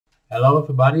Hello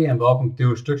everybody and welcome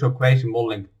to Structural Equation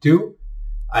Modeling 2.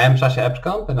 I am Sascha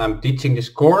Epskamp and I'm teaching this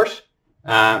course.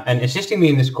 And assisting me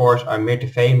in this course are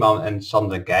Mirte Veeman and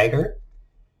Sander Geiger.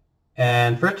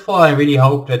 And first of all, I really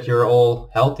hope that you're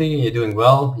all healthy and you're doing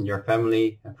well and your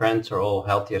family and friends are all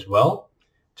healthy as well.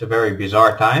 It's a very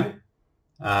bizarre time.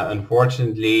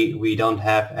 Unfortunately, we don't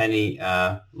have any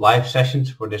live sessions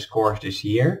for this course this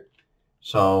year.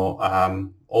 So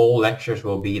all lectures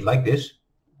will be like this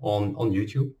on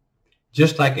YouTube,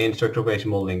 just like in Structural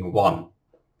Equation Modeling 1.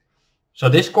 So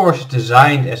this course is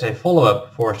designed as a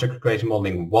follow-up for Structural Equation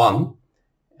Modeling 1.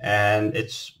 And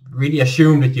it's really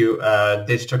assumed that you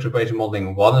did Structural Equation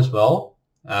Modeling 1 as well.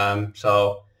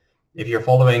 So if you're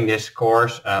following this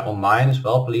course online as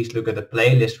well, please look at the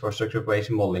playlist for Structural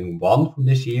Equation Modeling 1 from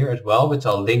this year as well, which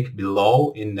I'll link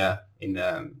below in the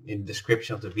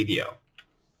description of the video.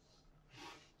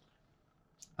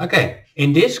 Okay,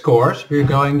 in this course we're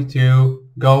going to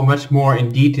go much more in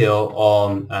detail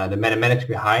on the mathematics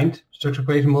behind structural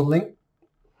equation modeling,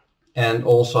 and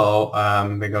also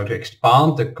we're going to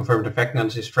expand the confirmed effect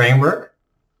analysis framework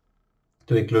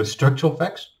to include structural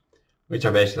effects, which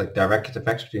are basically like directed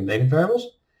effects between latent variables.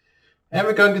 And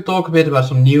we're going to talk a bit about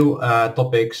some new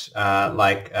topics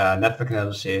like network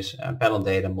analysis, panel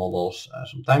data models,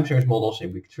 some time series models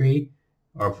in week 3.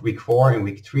 Or week 4. In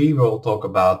week 3 we'll talk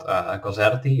about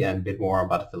causality and a bit more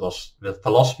about the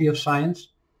philosophy of science.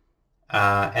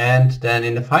 And then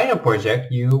in the final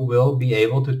project you will be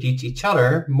able to teach each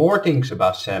other more things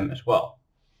about SEM as well.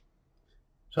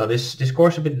 So this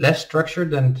course is a bit less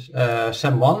structured than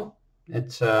SEM 1.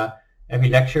 It's every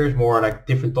lecture is more like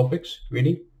different topics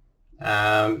really.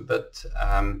 And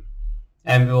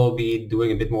we'll be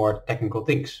doing a bit more technical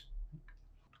things.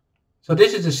 So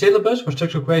this is the syllabus for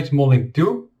Structural Equation Modeling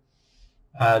 2.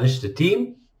 This is the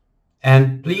team.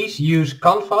 And please use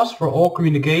Canvas for all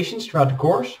communications throughout the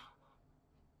course.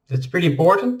 That's pretty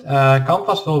important.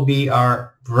 Canvas will be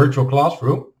our virtual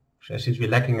classroom, since we're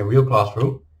lacking a real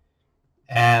classroom.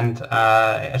 And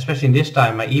especially in this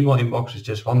time, my email inbox is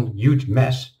just one huge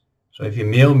mess. So if you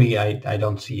mail me, I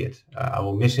don't see it. I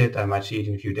will miss it. I might see it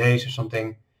in a few days or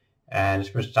something. And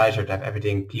it's much nicer to have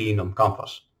everything clean on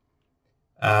Canvas.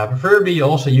 Preferably you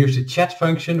also use the chat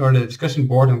function or the discussion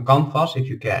board on Canvas if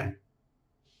you can.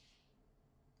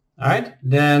 Alright,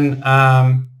 then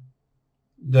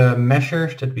the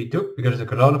measures that we took because of the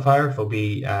coronavirus will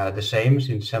be the same as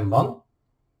in SEM 1.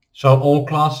 So all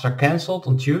classes are cancelled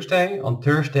on Tuesday. On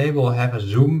Thursday we'll have a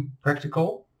Zoom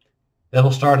practical. That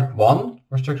will start at 1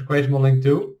 for Structural Equation Modeling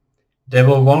 2. They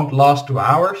won't last 2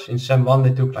 hours. In SEM 1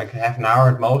 they took like half an hour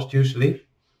at most usually.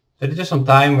 So there's just some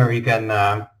time where you can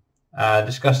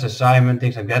discuss the assignment,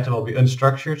 things like that. It will be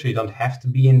unstructured, so you don't have to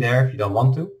be in there if you don't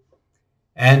want to.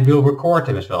 And we'll record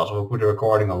them as well, so we'll put the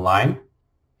recording online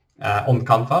on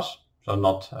Canvas, so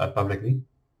not publicly.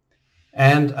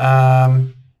 And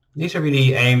these are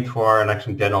really aimed for like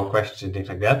some general questions and things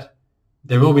like that.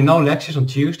 There will be no lectures on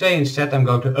Tuesday. Instead, I'm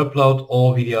going to upload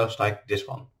all videos like this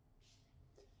one.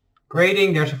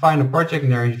 Grading, there's a final project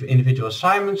and there are individual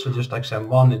assignments, so just like SEM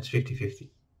 1, it's 50-50.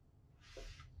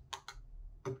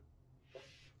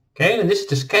 Okay, and this is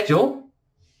the schedule.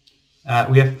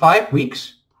 We have 5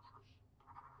 weeks.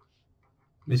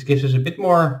 This gives us a bit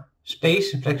more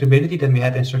space and flexibility than we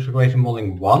had in Structural Equation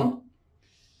Modeling 1.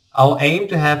 I'll aim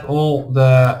to have all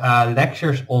the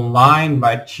lectures online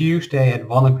by Tuesday at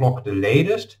 1 o'clock the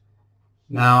latest.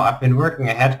 Now, I've been working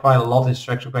ahead quite a lot in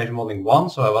Structural Equation Modeling 1,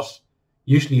 so I was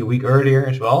usually a week earlier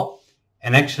as well.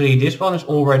 And actually, this one is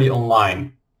already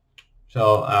online.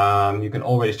 So you can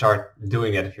already start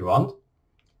doing it if you want.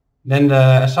 Then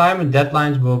the assignment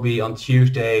deadlines will be on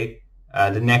Tuesday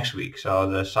the next week. So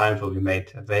the assignments will be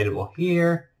made available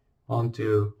here. 1,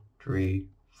 2, 3,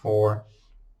 4.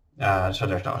 So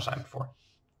there's no assignment 4.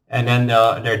 And then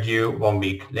they're due 1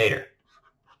 week later.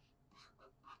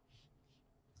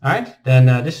 Alright, then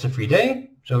this is a free day.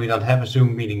 So we don't have a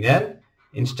Zoom meeting then.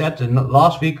 Instead,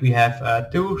 last week we have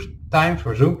 2 times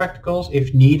for Zoom practicals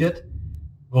if needed.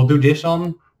 We'll do this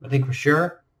one, I think for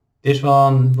sure. This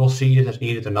one, we'll see if it's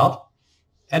needed or not.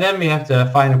 And then we have the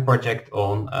final project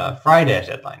on Friday as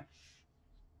deadline.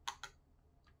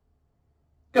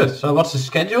 Good, so what's the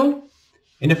schedule?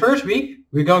 In the first week,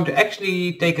 we're going to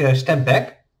actually take a step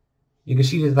back. You can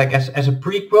see that like as a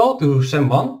prequel to SEM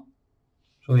 1.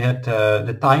 So we had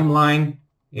the timeline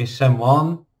is SEM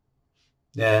 1,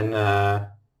 then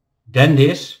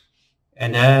this,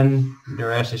 and then the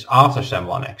rest is after SEM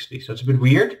 1 actually. So it's a bit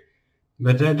weird,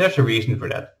 but there's a reason for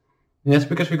that. And that's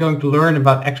because we're going to learn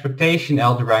about expectation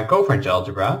algebra and covariance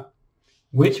algebra,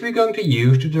 which we're going to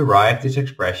use to derive this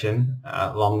expression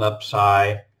lambda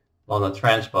psi lambda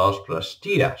transpose plus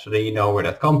theta, so that you know where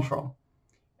that comes from.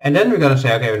 And then we're going to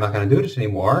say, okay, we're not going to do this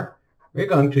anymore. We're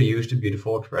going to use the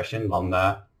beautiful expression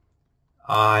lambda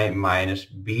I minus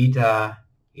beta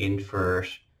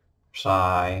inverse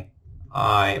psi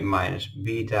I minus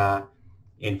beta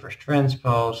inverse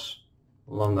transpose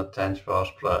lambda transpose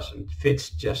plus, and it fits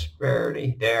just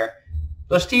barely there,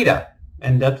 plus theta.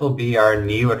 And that will be our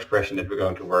new expression that we're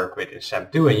going to work with in SEM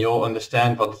 2, and you'll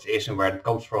understand what it is and where it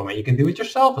comes from, and you can do it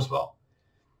yourself as well.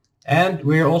 And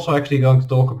we're also actually going to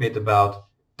talk a bit about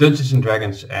Dungeons and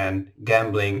Dragons and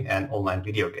gambling and online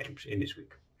video games in this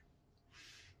week.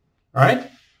 Alright,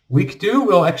 week 2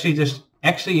 we'll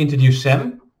actually introduce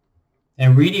SEM,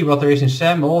 and really what there is in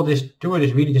SEM, all this tool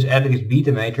is really just adding this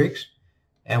beta matrix,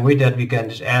 and with that we can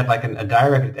just add like a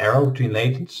directed arrow between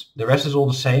latents. The rest is all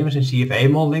the same as in CFA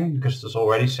modeling, because it's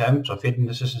already SEM, so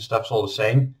fitnesses and stuff is all the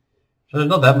same. So there's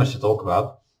not that much to talk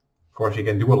about. Of course you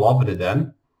can do a lot with it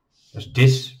then. Because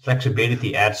this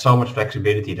flexibility adds so much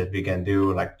flexibility that we can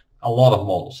do like a lot of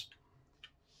models.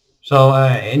 So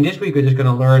in this week we're just going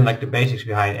to learn like the basics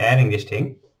behind adding this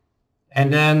thing.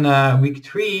 And then week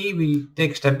 3 we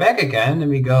take a step back again and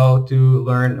we go to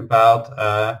learn about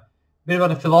a bit about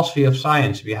the philosophy of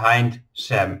science behind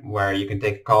SEM, where you can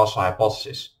take a causal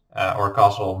hypothesis or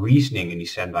causal reasoning in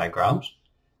these SEM diagrams.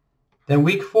 Then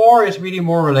week 4 is really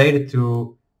more related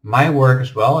to my work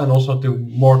as well, and also to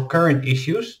more current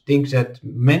issues, things that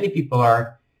many people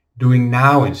are doing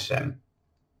now in SEM.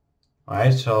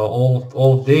 Right, so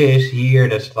all of this here,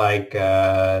 that's like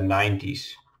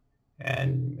 90s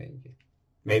and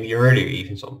maybe earlier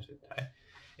even some.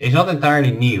 It's not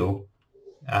entirely new.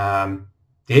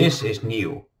 This is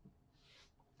new.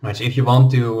 Right, so if you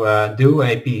want to do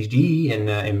a PhD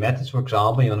in methods, for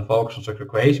example, you want to focus on structural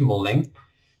equation modeling,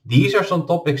 these are some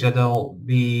topics that will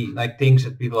be like things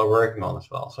that people are working on as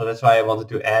well. So that's why I wanted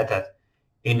to add that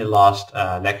in the last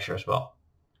lecture as well.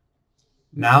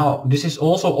 Now, this is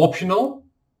also optional,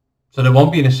 so there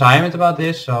won't be an assignment about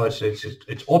this. So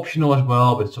it's optional as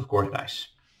well, but it's of course nice.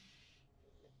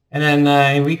 And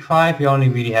then in week 5, we only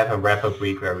really have a wrap-up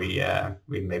week where we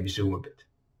maybe zoom a bit.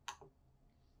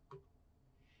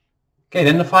 Okay,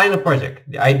 then the final project.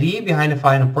 The idea behind the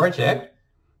final project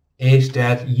is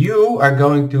that you are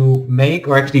going to make,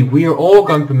 or actually we are all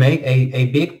going to make a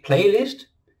big playlist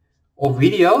of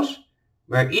videos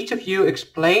where each of you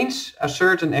explains a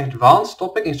certain advanced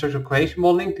topic in structural equation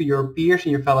modeling to your peers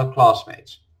and your fellow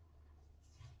classmates.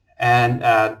 And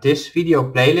this video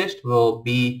playlist will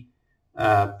be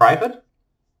private.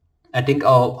 I think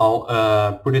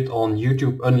I'll put it on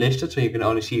YouTube unlisted, so you can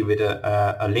only see with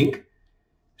a link.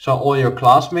 So all your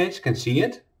classmates can see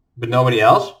it, but nobody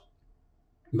else.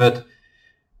 But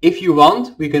if you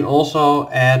want, we can also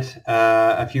add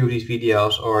a few of these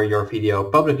videos or your video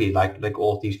publicly, like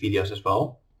all of these videos as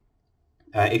well,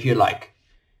 if you like.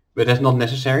 But that's not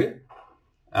necessary.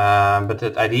 But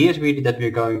the idea is really that we're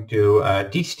going to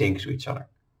teach things to each other.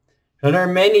 So there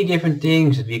are many different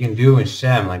things that we can do in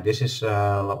SEM. Like this is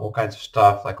all kinds of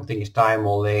stuff, like continuous time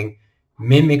modeling,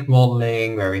 mimic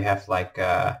modeling, where we have like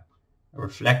a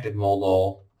reflective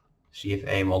model,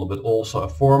 CFA model, but also a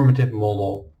formative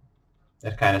model,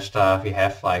 that kind of stuff. We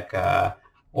have like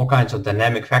all kinds of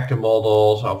dynamic factor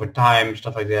models over time,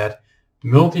 stuff like that.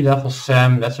 Multi-level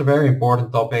SEM, that's a very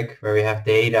important topic, where we have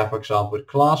data, for example, with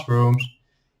classrooms,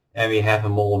 and we have a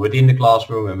model within the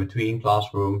classroom and between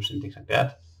classrooms and things like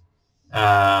that.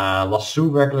 Lasso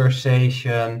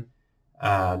regularization,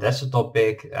 that's a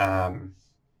topic. I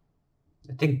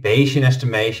think Bayesian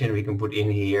estimation we can put in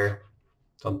here.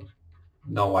 Don't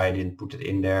know why I didn't put it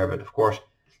in there, but of course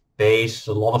Bayes,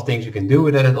 a lot of things you can do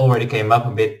with it. It already came up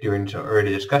a bit during some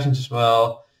early discussions as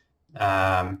well.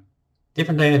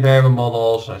 Different linear variable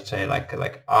models, I'd say like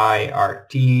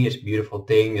IRT is a beautiful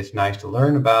thing. It's nice to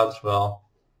learn about as well.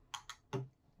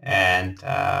 And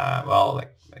well,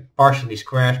 like partially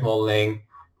squares modeling,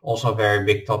 also a very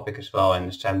big topic as well in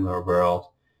the SEM world.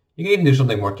 You can even do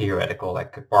something more theoretical,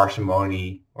 like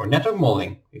parsimony or network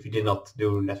modeling, if you did not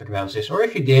do network analysis, or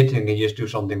if you did, you can just do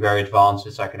something very advanced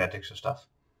with cyberkinetics and stuff.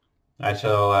 Right,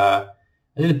 so I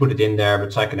didn't put it in there, but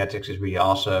cyberkinetics is really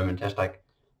awesome. It has like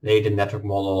latent network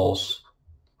models,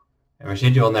 and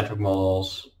residual network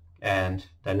models, and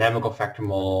dynamical factor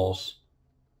models,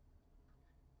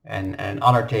 and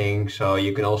other things. So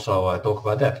you can also talk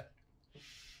about that.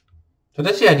 So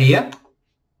that's the idea.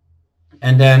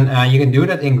 And then you can do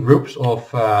that in groups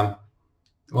of,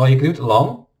 well, you can do it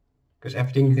alone, because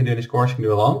everything you can do in this course you can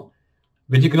do alone.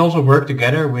 But you can also work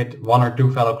together with 1 or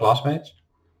 2 fellow classmates.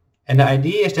 And the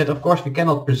idea is that, of course, we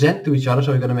cannot present to each other,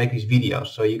 so we're going to make these videos.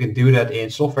 So you can do that in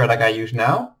software like I use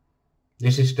now.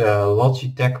 This is the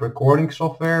Logitech recording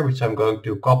software, which I'm going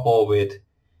to couple with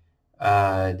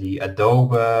the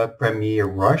Adobe Premiere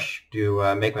Rush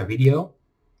to make my video.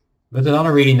 But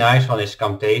another really nice one is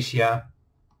Camtasia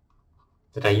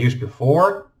that I used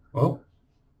before. Oh,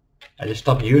 I just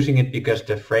stopped using it because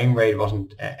the frame rate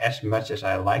wasn't as much as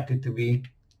I liked it to be.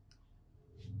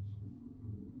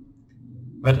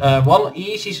 But one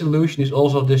easy solution is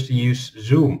also just to use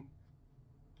Zoom,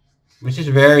 which is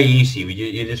very easy.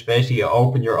 You just basically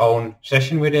open your own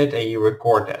session with it and you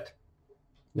record that.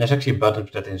 There's actually a button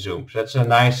for that in Zoom, so that's a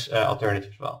nice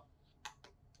alternative as well.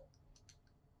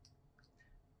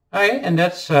 Okay, and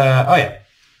that's, oh yeah.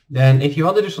 Then if you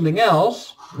want to do something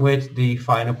else with the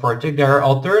final project, there are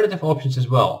alternative options as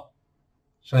well.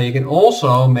 So you can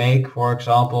also make, for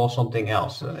example, something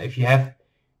else. If you have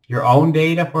your own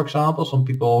data, for example, some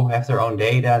people have their own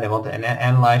data, they want to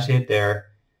analyze it.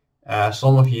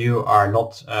 Some of you are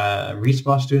not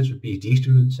research students, but PhD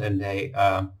students, and they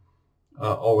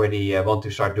already want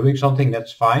to start doing something.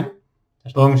 That's fine,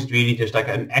 as long as it's really just like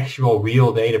an actual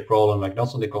real data problem, like not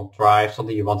something contrived,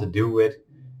 something you want to do with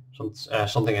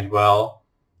something as well.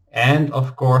 And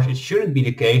of course, it shouldn't be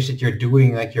the case that you're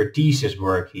doing like your thesis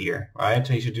work here, right?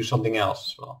 So you should do something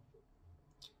else as well.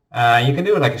 You can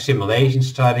do it like a simulation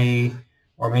study,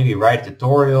 or maybe write a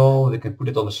tutorial. You can put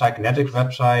it on the Psychonetics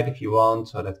website if you want,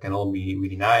 so that can all be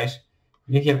really nice.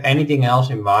 And if you have anything else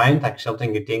in mind, like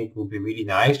something you think would be really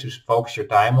nice to focus your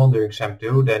time on during SEM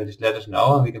 2, then just let us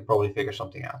know and we can probably figure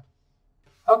something out.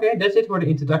 Okay, that's it for the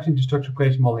introduction to structural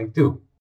equation modeling 2.